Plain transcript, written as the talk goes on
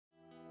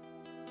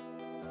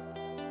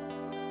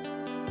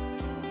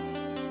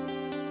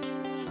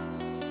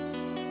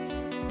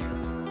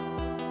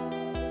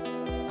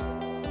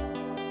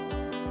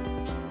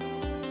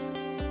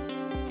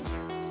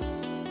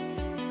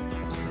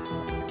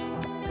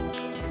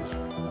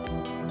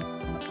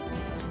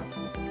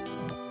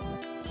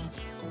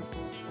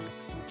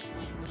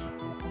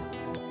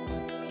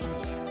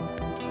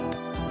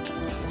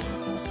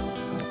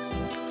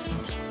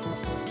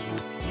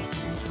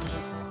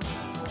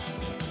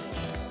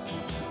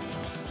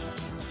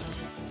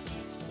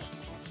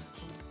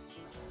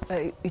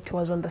It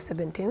was on the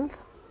 17th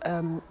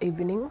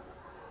evening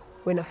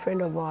when a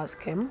friend of ours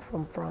came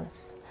from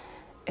France,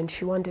 and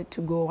she wanted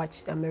to go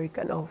watch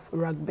American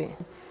rugby.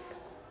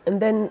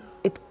 And then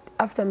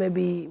after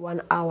maybe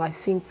 1 hour, I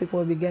think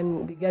people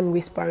began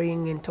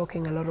whispering and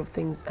talking a lot of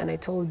things. And I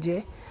told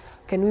Jay,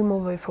 can we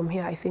move away from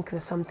here? I think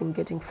there's something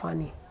getting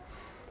funny.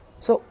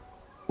 So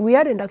we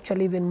hadn't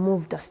actually even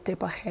moved a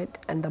step ahead,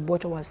 and the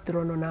bottle was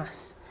thrown on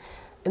us.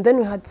 And then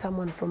we had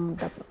someone from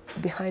the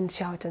behind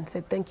shout and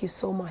said, thank you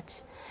so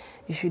much.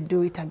 You should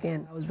do it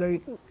again. I was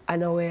very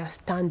unaware,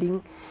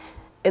 standing,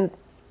 and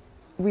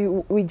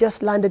we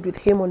just landed with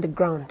him on the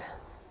ground.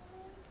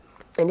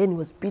 And then he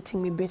was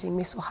beating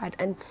me so hard.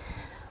 And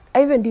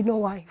I even didn't know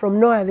why.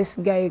 From nowhere, this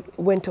guy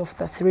went off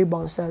the 3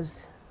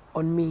 bouncers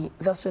on me.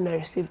 That's when I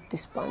received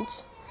this punch.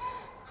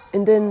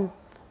 And then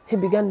he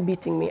began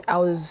beating me. I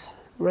was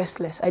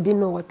restless. I didn't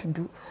know what to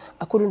do.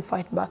 I couldn't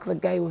fight back. The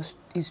guy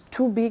is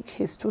too big,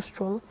 he's too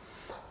strong.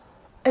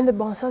 And the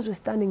bouncers were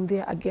standing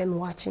there again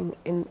watching,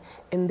 and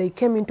they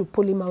came in to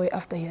pull him away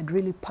after he had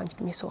really punched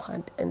me so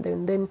hard. And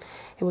then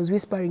he was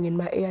whispering in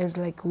my ears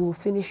like, we'll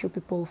finish you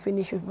people, we'll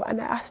finish you people.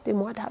 And I asked him,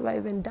 what have I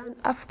even done?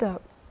 After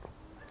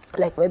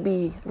like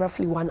maybe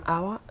roughly 1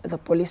 hour, the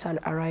police had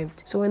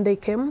arrived. So when they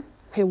came,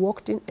 he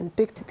walked in and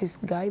picked this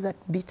guy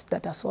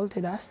that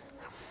assaulted us,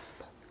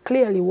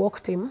 clearly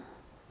walked him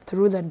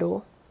through the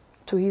door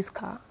to his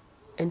car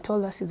and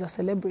told us he's a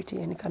celebrity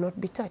and he cannot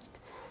be touched.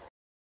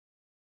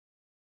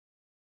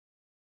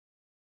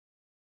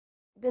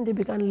 Then they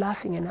began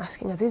laughing and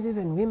asking, are these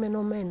even women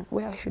or men?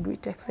 Where should we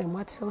take them?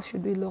 What cell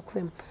should we lock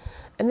them?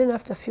 And then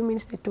after a few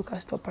minutes, they took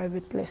us to a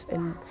private place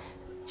and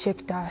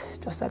checked us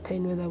to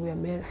ascertain whether we are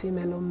male,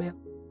 female or male.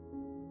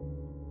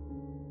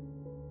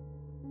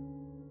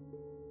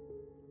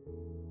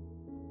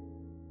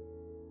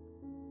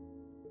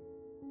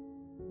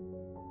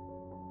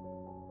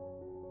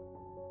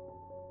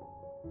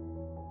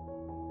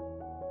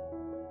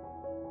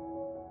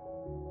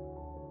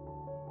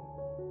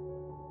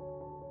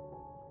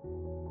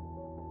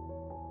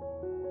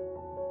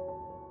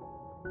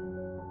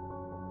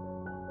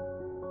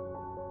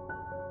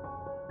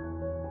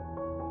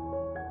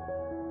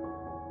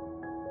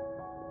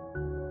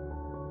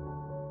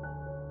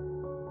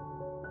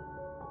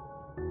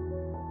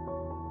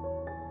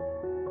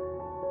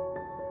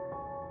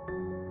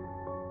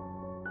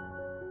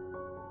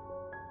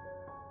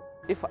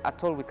 If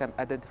at all we can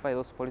identify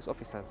those police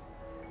officers,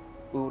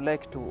 we would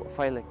like to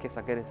file a case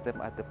against them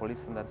at the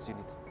police standards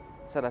unit,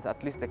 so that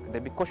at least they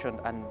be cautioned,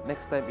 and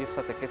next time if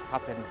such a case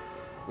happens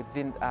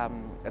within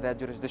their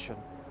jurisdiction,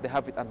 they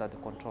have it under the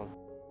control.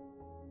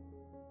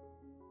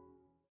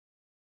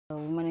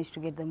 We managed to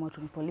get them out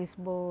on police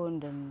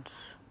bond, and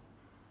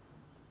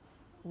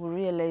we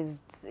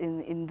realized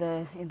in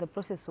the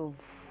process of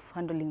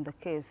handling the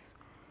case,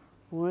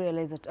 we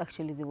realized that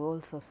actually they were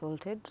also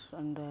assaulted,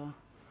 and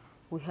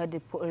we had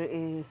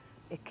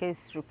a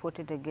case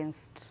reported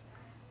against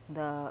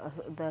the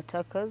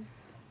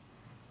attackers.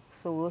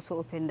 So we also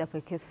opened up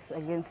a case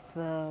against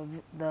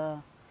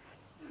the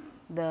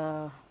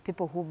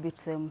people who beat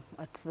them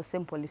at the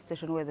same police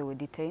station where they were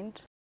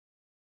detained.